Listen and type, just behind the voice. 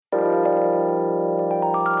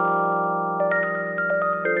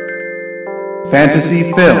Fantasy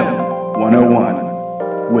Film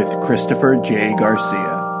 101 with Christopher J.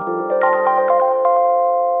 Garcia.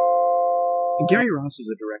 Gary Ross is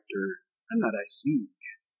a director I'm not a huge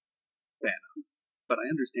fan of, but I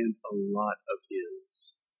understand a lot of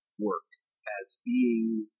his work as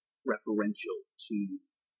being referential to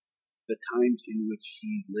the times in which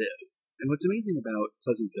he lived. And what's amazing about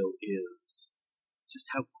Pleasantville is just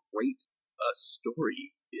how great a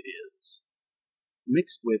story it is,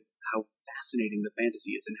 mixed with how fascinating the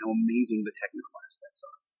fantasy is and how amazing the technical aspects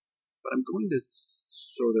are. But I'm going to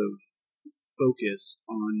sort of focus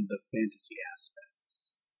on the fantasy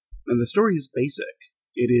aspects. And the story is basic.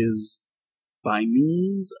 It is, by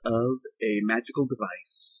means of a magical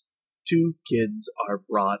device, two kids are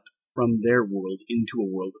brought from their world into a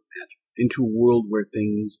world of magic, into a world where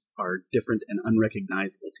things are different and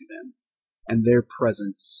unrecognizable to them, and their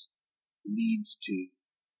presence leads to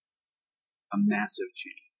a massive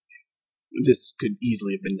change. This could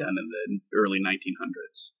easily have been done in the early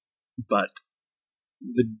 1900s, but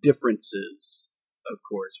the differences, of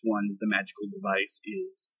course, one, the magical device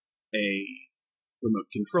is a remote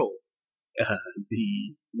control.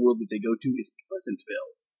 The world that they go to is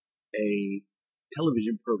Pleasantville, a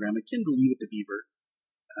television program akin to Leave It to Beaver,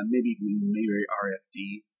 maybe even Mayberry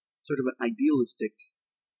RFD, sort of an idealistic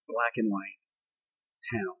black and white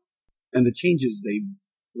town. And the changes they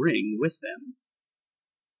bring with them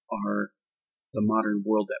are the modern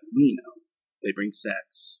world that we know. They bring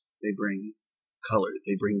sex, they bring color,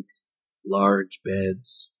 they bring large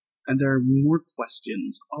beds, and there are more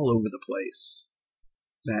questions all over the place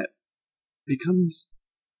that becomes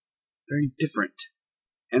very different.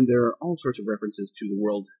 And there are all sorts of references to the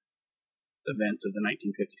world events of the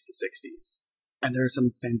 1950s and 60s. And there are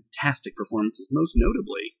some fantastic performances, most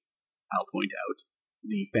notably, I'll point out,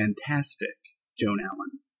 the fantastic Joan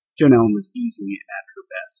Allen. Joan Allen was easily at her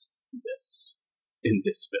best in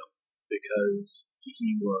this film, because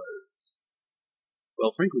he was,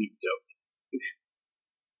 well, frankly, dope.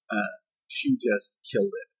 She just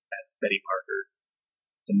killed it as Betty Parker,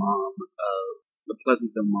 the mom of the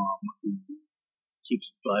Pleasantville mom who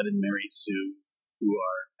keeps Bud and Mary Sue, who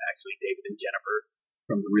are actually David and Jennifer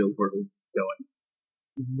from the real world, going.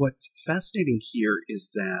 What's fascinating here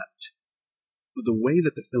is that the way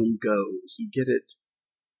that the film goes, you get it,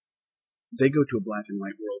 they go to a black and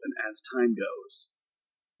white world, and as time goes,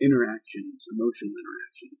 interactions, emotional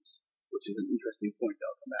interactions, which is an interesting point that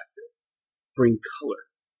I'll come back to, bring color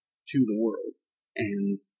to the world.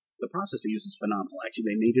 And the process they use is phenomenal.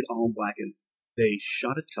 Actually, they made it all black and they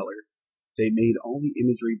shot it color. They made all the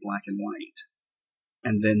imagery black and white,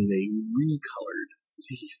 and then they recolored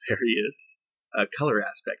the various color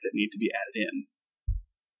aspects that need to be added in,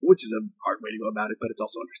 which is a hard way to go about it, but it's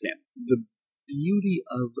also understandable. The beauty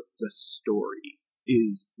of the story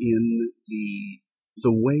is in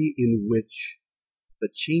the way in which the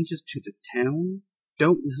changes to the town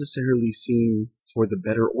don't necessarily seem for the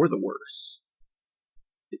better or the worse.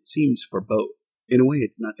 It seems for both. In a way,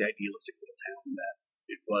 it's not the idealistic little town that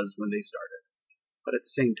it was when they started, but at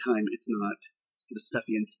the same time, it's not the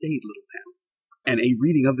stuffy and staid little town. And a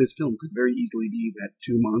reading of this film could very easily be that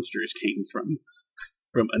two monsters came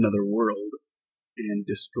from another world and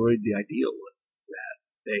destroyed the ideal that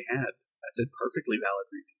they had. That's a perfectly valid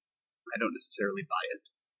reading. I don't necessarily buy it,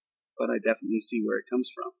 but I definitely see where it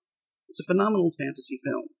comes from. It's a phenomenal fantasy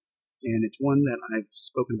film, and it's one that I've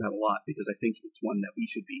spoken about a lot because I think it's one that we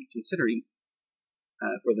should be considering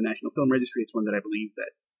for the National Film Registry. It's one that I believe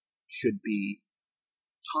that should be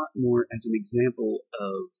taught more as an example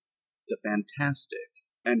of the fantastic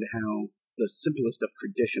and how the simplest of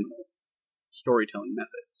traditional storytelling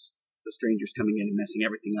methods, the strangers coming in and messing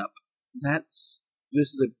everything up, this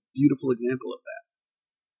is a beautiful example of that.